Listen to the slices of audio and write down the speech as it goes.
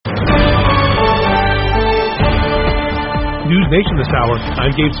Nation this hour.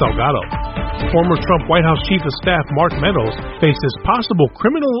 I'm Gabe Salgado. Former Trump White House Chief of Staff Mark Meadows faces possible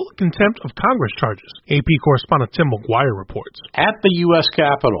criminal contempt of Congress charges. AP correspondent Tim McGuire reports. At the U.S.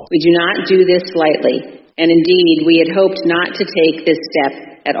 Capitol. We do not do this lightly, and indeed we had hoped not to take this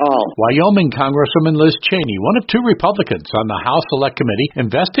step at all. Wyoming Congresswoman Liz Cheney, one of two Republicans on the House Select Committee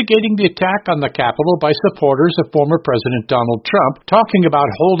investigating the attack on the Capitol by supporters of former President Donald Trump, talking about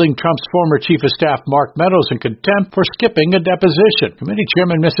holding Trump's former Chief of Staff Mark Meadows in contempt for skipping a deposition. Committee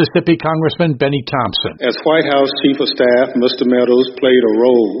Chairman Mississippi Congressman Benny Thompson. As White House Chief of Staff, Mr. Meadows played a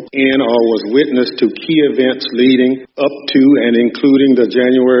role in or was witness to key events leading up to and including the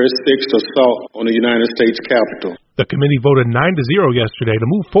January 6th assault on the United States Capitol. The committee voted 9-0 yesterday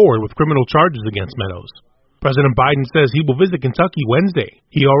to move forward with criminal charges against Meadows. President Biden says he will visit Kentucky Wednesday.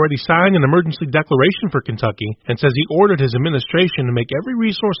 He already signed an emergency declaration for Kentucky and says he ordered his administration to make every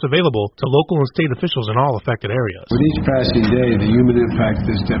resource available to local and state officials in all affected areas. With each passing day, the human impact of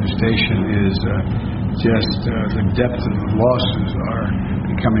this devastation is the depth of the losses are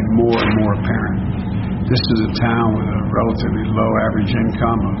becoming more and more apparent. This is a town with a relatively low average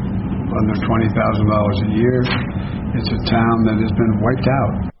income of under $20,000 a year. It's a town that has been wiped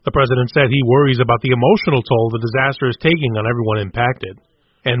out. The president said he worries about the emotional toll the disaster is taking on everyone impacted.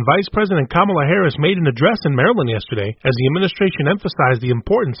 And Vice President Kamala Harris made an address in Maryland yesterday as the administration emphasized the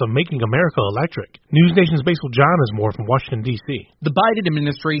importance of making America electric. News Nation's Basil John has more from Washington, D.C. The Biden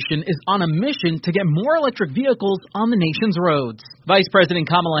administration is on a mission to get more electric vehicles on the nation's roads. Vice President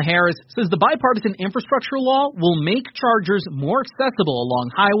Kamala Harris says the bipartisan infrastructure law will make chargers more accessible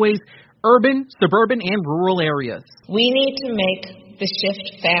along highways, urban, suburban, and rural areas. We need to make the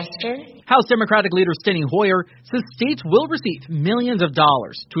shift faster. House Democratic leader Steny Hoyer says states will receive millions of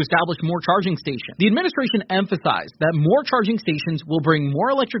dollars to establish more charging stations. The administration emphasized that more charging stations will bring more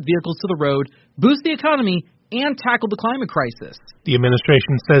electric vehicles to the road, boost the economy, and tackle the climate crisis. The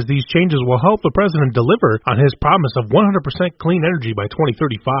administration says these changes will help the president deliver on his promise of 100% clean energy by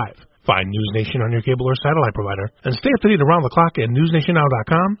 2035. Find News Nation on your cable or satellite provider, and stay up to date around the clock at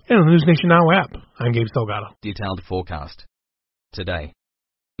newsnationnow.com and on the News Nation Now app. I'm Gabe Salgado. Detailed forecast. Today,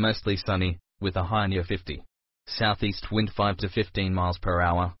 mostly sunny, with a high near 50. Southeast wind 5 to 15 miles per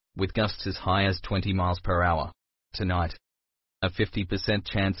hour, with gusts as high as 20 miles per hour. Tonight, a 50%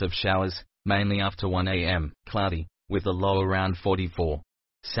 chance of showers, mainly after 1 a.m., cloudy, with a low around 44.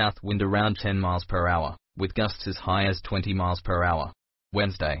 South wind around 10 miles per hour, with gusts as high as 20 miles per hour.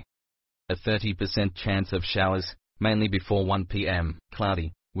 Wednesday, a 30% chance of showers, mainly before 1 p.m.,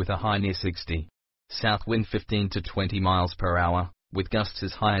 cloudy, with a high near 60. South wind 15 to 20 miles per hour, with gusts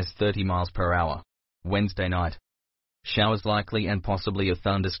as high as 30 miles per hour. Wednesday night, showers likely and possibly a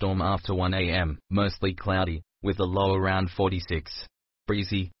thunderstorm after 1 a.m., mostly cloudy, with a low around 46.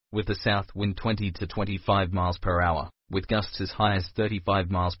 Breezy, with a south wind 20 to 25 miles per hour, with gusts as high as 35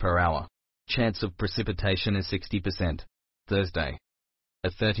 miles per hour. Chance of precipitation is 60%. Thursday, a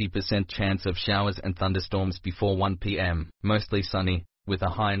 30% chance of showers and thunderstorms before 1 p.m., mostly sunny, with a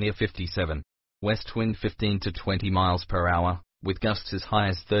high near 57. West wind 15 to 20 miles per hour, with gusts as high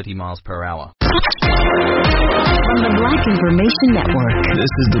as 30 miles per hour. From the Black Information Network, this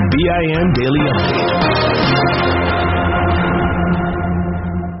is the BIN Daily Update.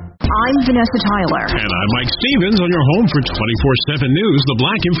 I'm Vanessa Tyler. And I'm Mike Stevens on your home for 24/7 News, the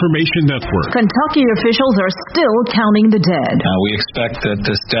Black Information Network. Kentucky officials are still counting the dead. We expect that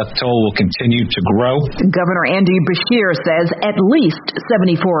this death toll will continue to grow. Governor Andy Beshear says at least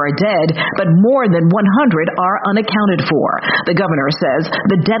 74 are dead, but more than 100 are unaccounted for. The governor says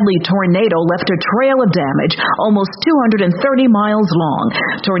the deadly tornado left a trail of damage almost 230 miles long.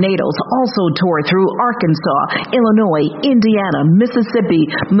 Tornadoes also tore through Arkansas, Illinois, Indiana, Mississippi,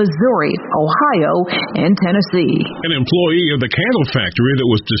 Missouri, Ohio, and Tennessee. An employee of the candle factory that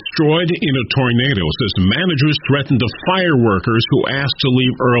was destroyed in a tornado says managers threatened to fire workers who asked to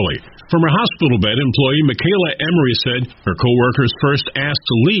leave early. From her hospital bed, employee Michaela Emery said her co-workers first asked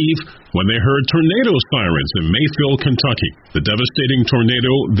to leave when they heard tornado sirens in Mayfield, Kentucky. The devastating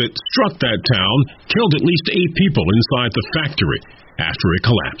tornado that struck that town killed at least 8 people inside the factory after it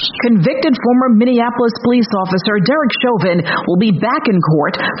collapsed. Convicted former Minneapolis police officer Derek Chauvin will be back in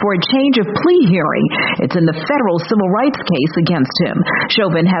court for a change of plea hearing. It's in the federal civil rights case against him.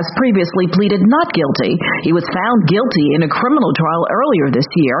 Chauvin has previously pleaded not guilty. He was found guilty in a criminal trial earlier this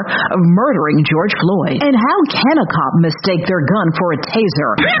year of murdering George Floyd. And how can a cop mistake their gun for a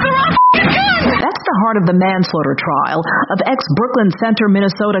taser? That's the heart of the manslaughter trial of ex-Brooklyn Center,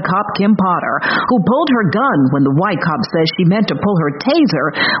 Minnesota cop Kim Potter, who pulled her gun when the white cop says she meant to pull her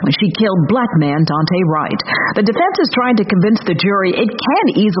taser when she killed black man Dante Wright. The defense is trying to convince the jury it can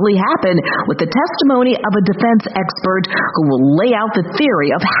easily happen with the testimony of a defense expert who will lay out the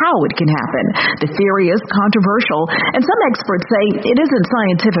theory of how it can happen. The theory is controversial, and some experts say it isn't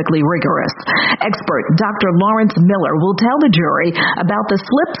scientifically rigorous. Expert Dr. Lawrence Miller will tell the jury about the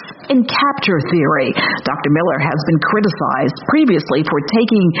slips and capture theory. Dr. Miller has been criticized previously for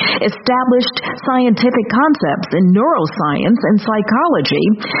taking established scientific concepts in neuroscience and psychology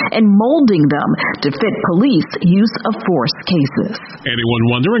and molding them to fit police use of force cases. Anyone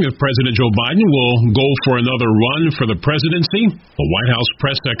wondering if President Joe Biden will go for another run for the presidency? The White House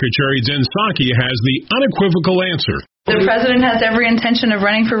Press Secretary Jen Psaki has the unequivocal answer. The president has every intention of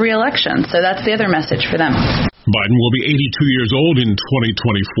running for re-election, so that's the other message for them. Biden will be 82 years old in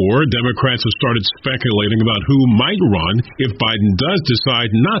 2024. Democrats have started speculating about who might run if Biden does decide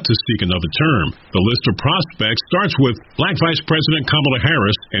not to seek another term. The list of prospects starts with Black Vice President Kamala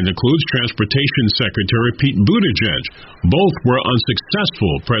Harris and includes Transportation Secretary Pete Buttigieg. Both were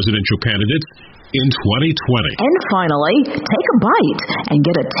unsuccessful presidential candidates in 2020. And finally, take a bite and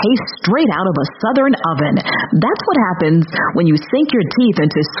get a taste straight out of a Southern oven. That's what happens when you sink your teeth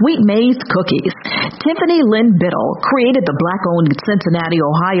into Sweet May's cookies. Tiffany Lynn Biddle created the Black-owned Cincinnati,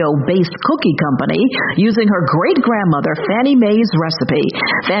 Ohio-based cookie company using her great-grandmother Fannie Mae's recipe.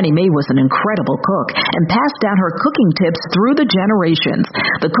 Fannie Mae was an incredible cook and passed down her cooking tips through the generations.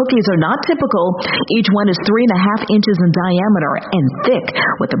 The cookies are not typical. Each one is 3.5 inches in diameter and thick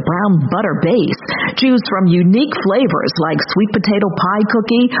with a brown butter base. Choose from unique flavors like sweet potato pie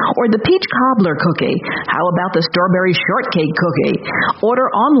cookie or the peach cobbler cookie. How about the strawberry shortcake cookie? Order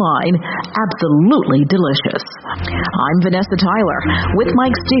online. Absolutely delicious. I'm Vanessa Tyler with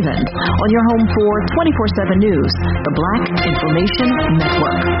Mike Stevens on your home for 24/7 News, the Black Information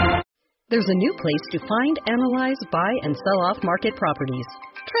Network. There's a new place to find, analyze, buy, and sell off-market properties.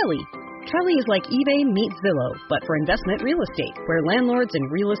 Trelli. Trelli is like eBay meets Zillow, but for investment real estate, where landlords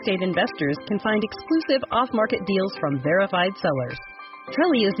and real estate investors can find exclusive off-market deals from verified sellers.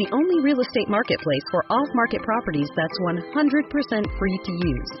 Trelli is the only real estate marketplace for off-market properties that's 100% free to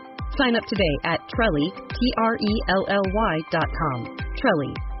use. Sign up today at Trelli, TRELLY.com.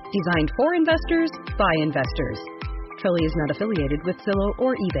 Trelli, designed for investors, by investors. Trelli is not affiliated with Zillow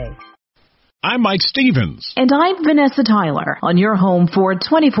or eBay. I'm Mike Stevens. And I'm Vanessa Tyler on your home for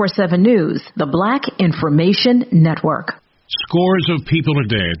 24/7 News, the Black Information Network. Scores of people are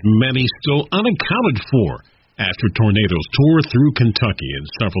dead, many still unaccounted for after tornadoes tore through Kentucky and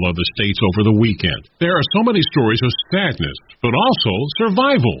several other states over the weekend. There are so many stories of sadness, but also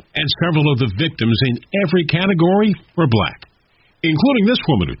survival, and several of the victims in every category were black, including this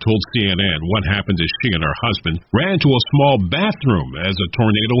woman who told CNN what happened as she and her husband ran to a small bathroom as a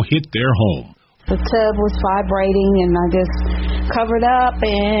tornado hit their home. The tub was vibrating, and I just covered up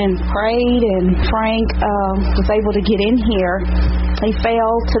and prayed, and Frank was able to get in here. He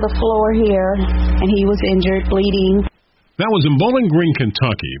fell to the floor here, and he was injured, bleeding. That was in Bowling Green,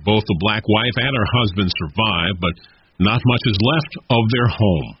 Kentucky. Both the black wife and her husband survived, but not much is left of their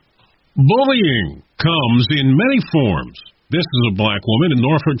home. Bullying comes in many forms. This is a black woman in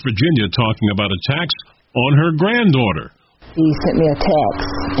Norfolk, Virginia, talking about attacks on her granddaughter. He sent me a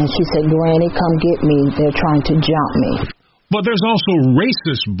text, and she said, "Granny, come get me. They're trying to jump me." But there's also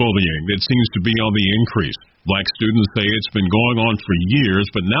racist bullying that seems to be on the increase. Black students say it's been going on for years,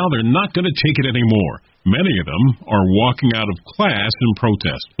 but now they're not going to take it anymore. Many of them are walking out of class in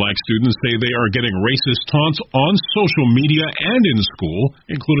protest. Black students say they are getting racist taunts on social media and in school,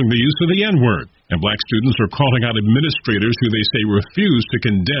 including the use of the N-word. And black students are calling out administrators who they say refuse to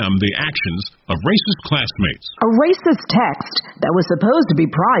condemn the actions of racist classmates. A racist text that was supposed to be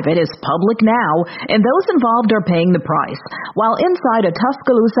private is public now, and those involved are paying the price. While inside a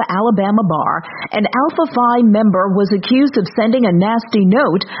Tuscaloosa, Alabama bar, an Alpha Phi member was accused of sending a nasty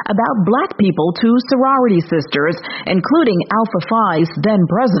note about black people to sorority sisters, including Alpha Phi's then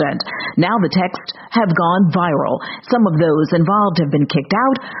president. Now the texts have gone viral. Some of those involved have been kicked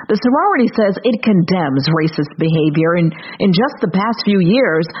out. The sorority says it condemns racist behavior. In just the past few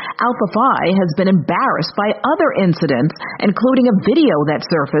years, Alpha Phi has been embarrassed by other incidents, including a video that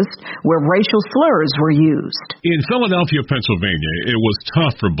surfaced where racial slurs were used. In Philadelphia, Pennsylvania, it was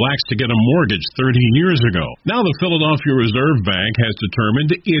tough for blacks to get a mortgage 30 years ago. Now the Philadelphia Reserve Bank has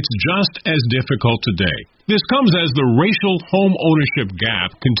determined it's just as difficult today. This comes as the racial home ownership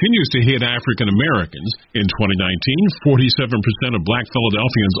gap continues to hit African Americans. In 2019, 47% of black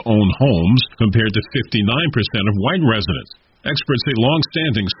Philadelphians own homes compared to 59% of white residents. Experts say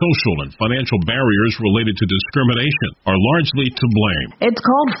long-standing social and financial barriers related to discrimination are largely to blame. It's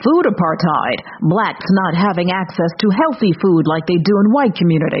called food apartheid. Blacks not having access to healthy food like they do in white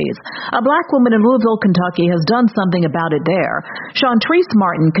communities. A black woman in Louisville, Kentucky has done something about it there. Chantrice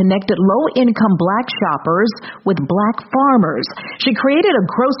Martin connected low-income black shoppers with black farmers. She created a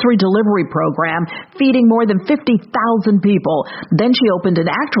grocery delivery program feeding more than 50,000 people. Then she opened an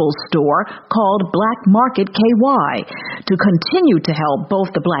actual store called Black Market KY to continue to help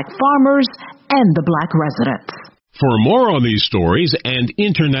both the black farmers and the black residents. For more on these stories and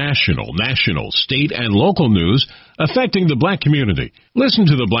international, national, state, and local news affecting the black community, listen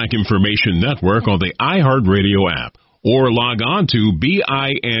to the Black Information Network on the iHeartRadio app or log on to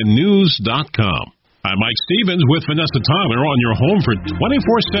BINnews.com. I'm Mike Stevens with Vanessa Tyler on your home for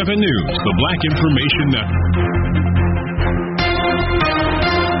 24/7 News, the Black Information Network.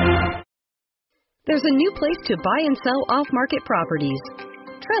 There's a new place to buy and sell off-market properties.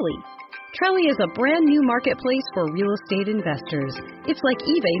 Trelli. Trelli is a brand new marketplace for real estate investors. It's like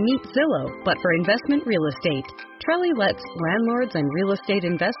eBay meets Zillow, but for investment real estate. Trelli lets landlords and real estate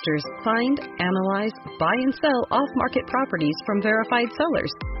investors find, analyze, buy and sell off-market properties from verified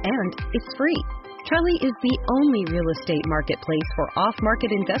sellers, and it's free. Trelli is the only real estate marketplace for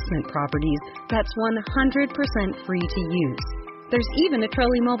off-market investment properties that's 100% free to use. There's even a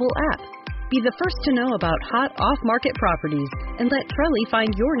Trelli mobile app. Be the first to know about hot off-market properties and let Trelli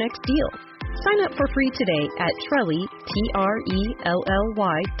find your next deal. Sign up for free today at Trelli, TRELLY.com.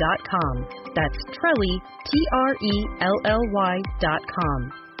 That's Trelli, TRELLY.com.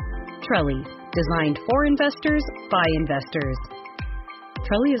 Trelli, designed for investors by investors.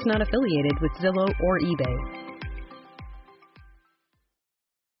 Trelli is not affiliated with Zillow or eBay.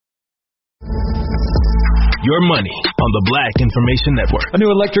 Your money on the Black Information Network. A new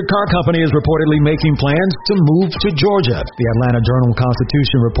electric car company is reportedly making plans to move to Georgia. The Atlanta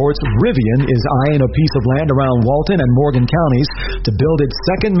Journal-Constitution reports Rivian is eyeing a piece of land around Walton and Morgan counties to build its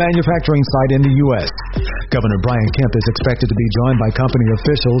second manufacturing site in the U.S. Governor Brian Kemp is expected to be joined by company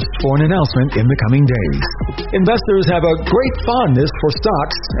officials for an announcement in the coming days. Investors have a great fondness for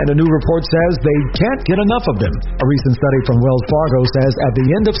stocks, and a new report says they can't get enough of them. A recent study from Wells Fargo says at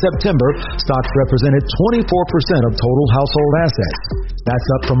the end of September, stocks represented 24% of total household assets. That's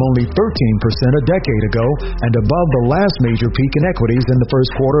up from only 13% a decade ago and above the last major peak in equities in the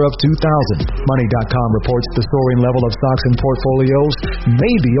first quarter of 2000. Money.com reports the soaring level of stocks in portfolios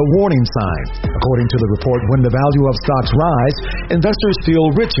may be a warning sign. According to the report, when the value of stocks rise, investors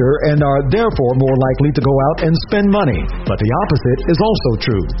feel richer and are therefore more likely to go out and spend money. But the opposite is also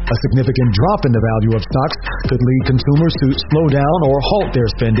true. A significant drop in the value of stocks could lead consumers to slow down or halt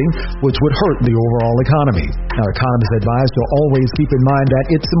their spending, which would hurt the overall economy. Now, economists advise to always keep in mind that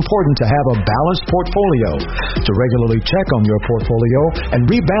it's important to have a balanced portfolio, to regularly check on your portfolio and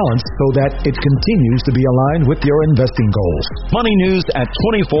rebalance so that it continues to be aligned with your investing goals. Money news at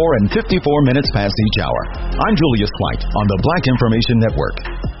 24 and 54 minutes past each hour. I'm Julius White on the Black Information Network.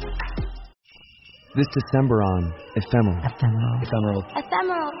 This December on Ephemeral.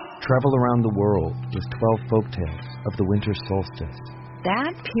 Travel around the world with 12 folktales of the winter solstice.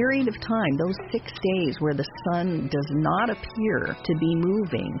 That period of time, those 6 days where the sun does not appear to be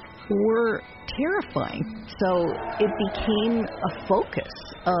moving, were terrifying. So it became a focus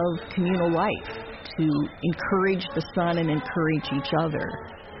of communal life to encourage the sun and encourage each other.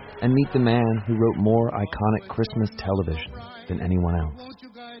 And meet the man who wrote more iconic Christmas television than anyone else.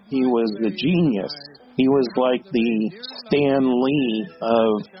 He was the genius. He was like the Stan Lee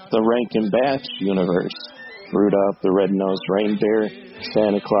of the Rankin Bass universe. Rudolph the Red-Nosed Reindeer,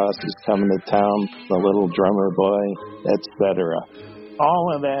 Santa Claus is coming to town, the little drummer boy, etc.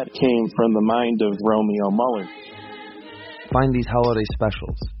 All of that came from the mind of Romeo Muller. Find these holiday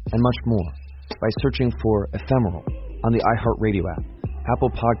specials and much more by searching for Ephemeral on the iHeartRadio app,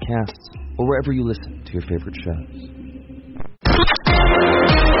 Apple Podcasts, or wherever you listen to your favorite shows.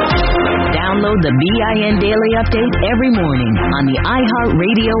 Download the BIN Daily Update every morning on the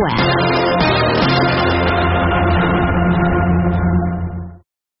iHeartRadio app.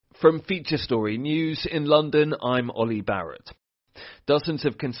 From Feature Story News in London, I'm Ollie Barrett. Dozens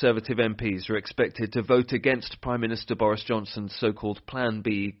of Conservative MPs are expected to vote against Prime Minister Boris Johnson's so-called Plan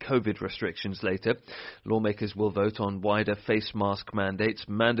B COVID restrictions later. Lawmakers will vote on wider face mask mandates,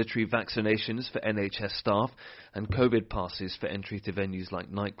 mandatory vaccinations for NHS staff, and COVID passes for entry to venues like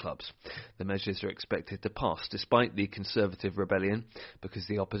nightclubs. The measures are expected to pass despite the Conservative rebellion because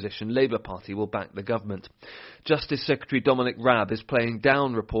the opposition Labour Party will back the government. Justice Secretary Dominic Raab is playing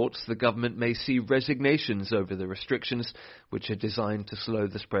down reports the government may see resignations over the restrictions, which are designed to slow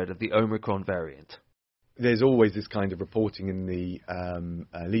the spread of the Omicron variant. there's always this kind of reporting in the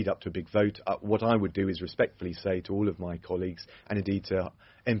lead up to a big vote. What I would do is respectfully say to all of my colleagues, and indeed to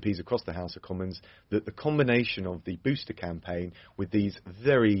MPs across the House of Commons, that the combination of the booster campaign with these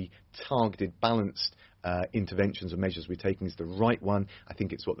very targeted, balanced interventions and measures we're taking is the right one. I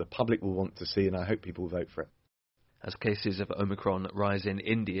think it's what the public will want to see, and I hope people will vote for it. As cases of Omicron rise in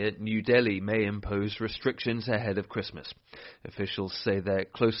India, New Delhi may impose restrictions ahead of Christmas. Officials say they're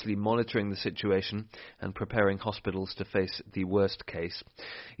closely monitoring the situation and preparing hospitals to face the worst case.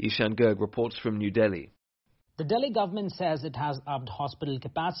 Ishan Garg reports from New Delhi. The Delhi government says it has upped hospital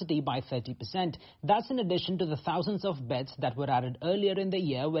capacity by 30%. That's in addition to the thousands of beds that were added earlier in the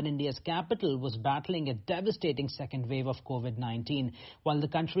year when India's capital was battling a devastating second wave of COVID-19. While the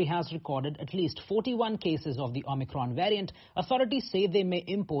country has recorded at least 41 cases of the Omicron variant, authorities say they may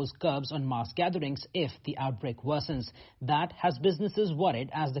impose curbs on mass gatherings if the outbreak worsens. That has businesses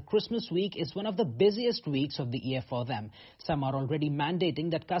worried, as the Christmas week is one of the busiest weeks of the year for them. Some are already mandating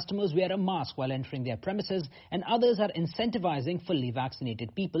that customers wear a mask while entering their premises, and others are incentivizing fully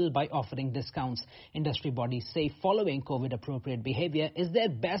vaccinated people by offering discounts. Industry bodies say following COVID-appropriate behavior is their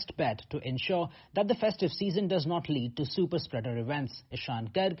best bet to ensure that the festive season does not lead to super-spreader events. Ishan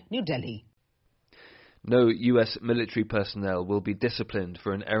Garg, New Delhi. No U.S. military personnel will be disciplined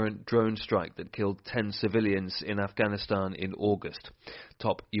for an errant drone strike that killed 10 civilians in Afghanistan in August.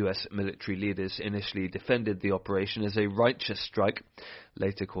 Top U.S. military leaders initially defended the operation as a righteous strike,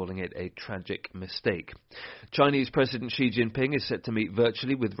 later calling it a tragic mistake. Chinese President Xi Jinping is set to meet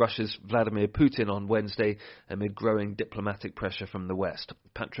virtually with Russia's Vladimir Putin on Wednesday amid growing diplomatic pressure from the West.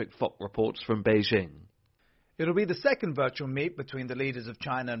 Patrick Fock reports from Beijing. It'll be the second virtual meet between the leaders of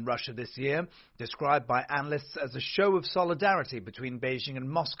China and Russia this year, described by analysts as a show of solidarity between Beijing and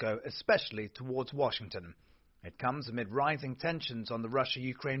Moscow, especially towards Washington. It comes amid rising tensions on the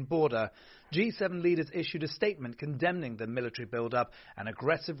Russia-Ukraine border. G7 leaders issued a statement condemning the military build-up and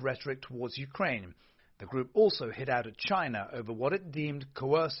aggressive rhetoric towards Ukraine. The group also hit out at China over what it deemed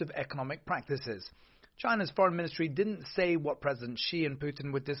coercive economic practices. China's foreign ministry didn't say what President Xi and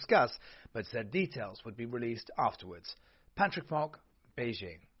Putin would discuss, but said details would be released afterwards. Patrick Fock,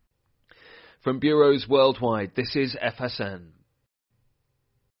 Beijing. From bureaus worldwide, this is FSN.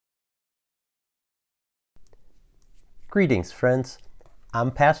 Greetings, friends.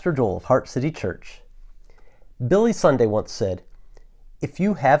 I'm Pastor Joel of Heart City Church. Billy Sunday once said, "If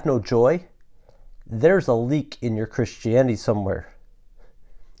you have no joy, there's a leak in your Christianity somewhere."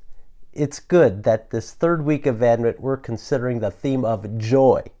 It's good that this third week of Advent we're considering the theme of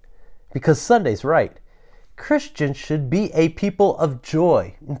joy, because Sunday's right. Christians should be a people of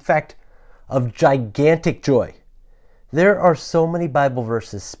joy, in fact, of gigantic joy. There are so many Bible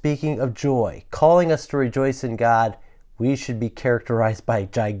verses speaking of joy, calling us to rejoice in God. We should be characterized by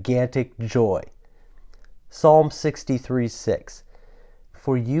gigantic joy. Psalm 63:6.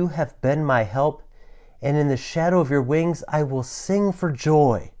 For you have been my help, and in the shadow of your wings I will sing for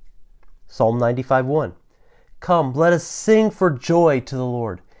joy. Psalm 95:1. Come, let us sing for joy to the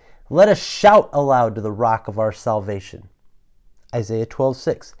Lord. Let us shout aloud to the rock of our salvation. Isaiah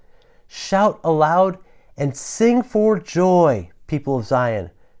 12:6. Shout aloud and sing for joy, people of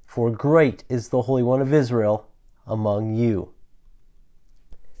Zion, for great is the Holy One of Israel among you.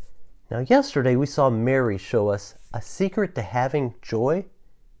 Now, yesterday we saw Mary show us a secret to having joy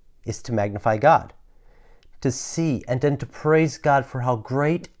is to magnify God, to see and then to praise God for how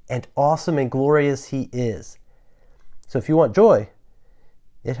great and awesome and glorious He is. So if you want joy,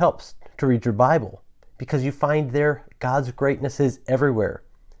 it helps to read your Bible, because you find there God's greatness is everywhere.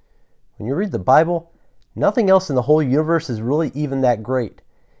 When you read the Bible, nothing else in the whole universe is really even that great,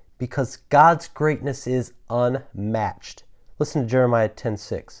 because God's greatness is unmatched. Listen to Jeremiah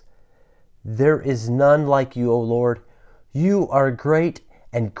 10:6. There is none like you, O Lord. You are great,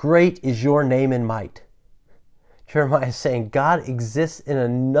 and great is your name and might. Jeremiah is saying God exists in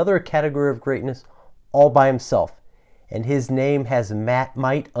another category of greatness all by himself, and his name has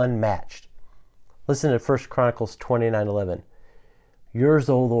might unmatched. Listen to 1 Chronicles 29:11. Yours,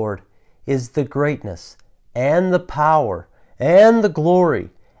 O Lord, is the greatness and the power and the glory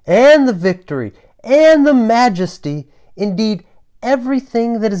and the victory and the majesty, indeed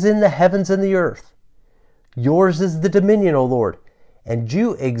everything that is in the heavens and the earth. Yours is the dominion, O Lord, and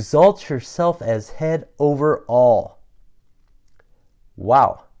you exalt yourself as head over all.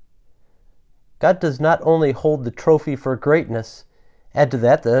 Wow. God does not only hold the trophy for greatness, add to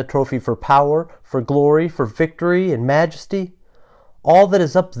that the trophy for power, for glory, for victory and majesty. All that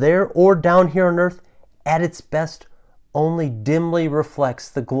is up there or down here on earth, at its best, only dimly reflects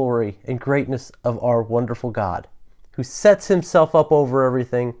the glory and greatness of our wonderful God, who sets himself up over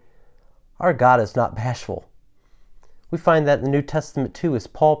everything. Our God is not bashful. We find that in the New Testament too, as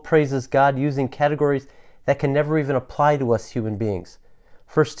Paul praises God using categories that can never even apply to us human beings.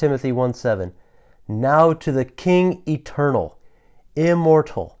 1 Timothy 1:7, now to the King eternal,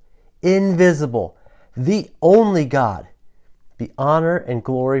 immortal, invisible, the only God, be honor and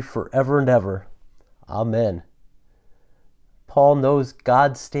glory forever and ever. Amen. Paul knows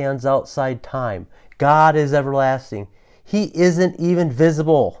God stands outside time. God is everlasting. He isn't even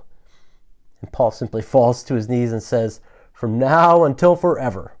visible. And Paul simply falls to his knees and says, from now until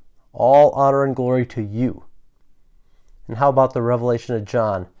forever, all honor and glory to you. And how about the revelation of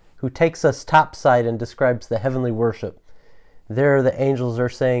John, who takes us topside and describes the heavenly worship? There the angels are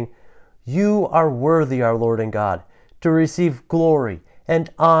saying, you are worthy, our Lord and God, to receive glory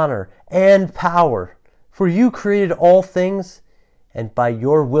and honor and power. For you created all things, and by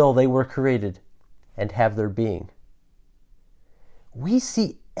your will they were created and have their being. We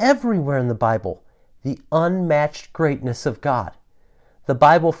see everywhere in the Bible the unmatched greatness of God. The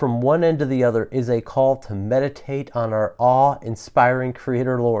Bible from one end to the other is a call to meditate on our awe-inspiring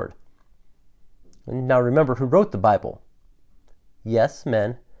Creator Lord. And now remember who wrote the Bible. Yes,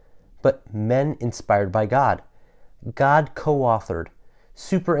 men, but men inspired by God. God co-authored,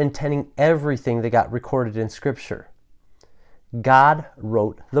 superintending everything that got recorded in Scripture. God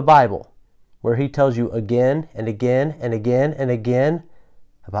wrote the Bible, where He tells you again and again and again and again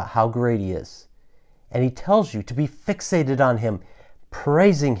about how great He is. And He tells you to be fixated on Him,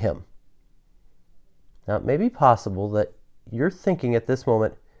 praising Him. Now, it may be possible that you're thinking at this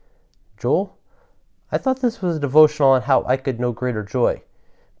moment, Joel, I thought this was a devotional on how I could know greater joy,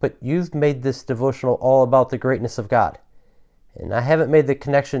 but you've made this devotional all about the greatness of God. And I haven't made the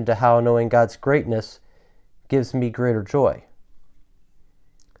connection to how knowing God's greatness gives me greater joy.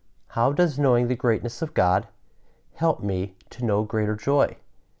 How does knowing the greatness of God help me to know greater joy?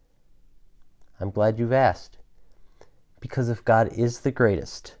 I'm glad you've asked. Because if God is the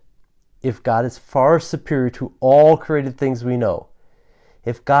greatest, if God is far superior to all created things we know,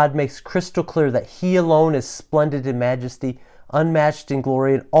 if God makes crystal clear that He alone is splendid in majesty, unmatched in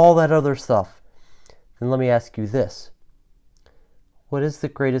glory, and all that other stuff, then let me ask you this. What is the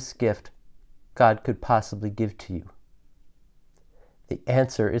greatest gift God could possibly give to you? The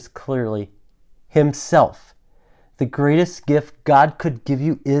answer is clearly Himself. The greatest gift God could give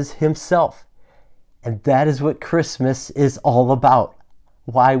you is Himself. And that is what Christmas is all about.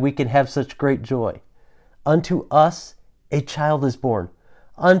 Why we can have such great joy. Unto us a child is born.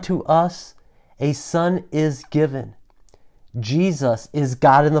 Unto us a son is given. Jesus is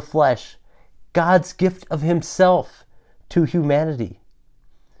God in the flesh. God's gift of Himself to humanity.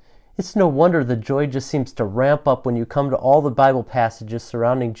 It's no wonder the joy just seems to ramp up when you come to all the Bible passages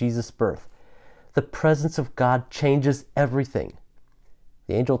surrounding Jesus' birth. The presence of God changes everything.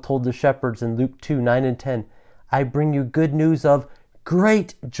 The angel told the shepherds in Luke 2:9 and 10, I bring you good news of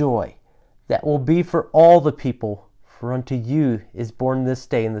great joy that will be for all the people. For unto you is born this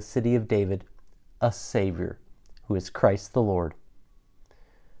day in the city of David a Savior, who is Christ the Lord.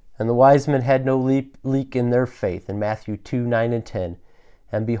 And the wise men had no leak in their faith in Matthew 2:9 and 10.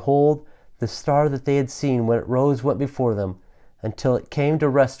 And behold, the star that they had seen when it rose went before them, until it came to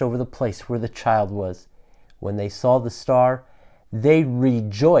rest over the place where the child was. When they saw the star, they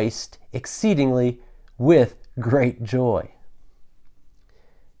rejoiced exceedingly with great joy.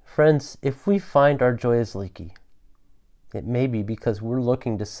 Friends, if we find our joy is leaky, it may be because we're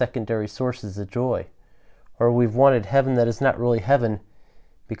looking to secondary sources of joy, or we've wanted heaven that is not really heaven,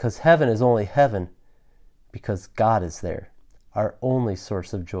 because heaven is only heaven because God is there, our only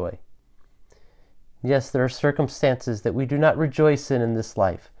source of joy. Yes, there are circumstances that we do not rejoice in this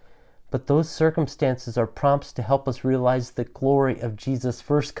life, but those circumstances are prompts to help us realize the glory of Jesus'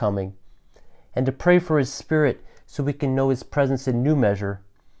 first coming, and to pray for His Spirit so we can know His presence in new measure,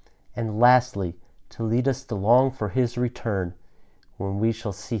 and lastly, to lead us to long for His return when we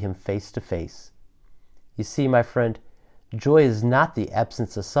shall see Him face to face. You see, my friend, joy is not the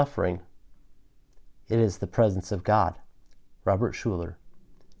absence of suffering. It is the presence of God. Robert Schuller.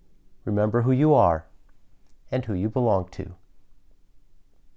 Remember who you are and who you belong to.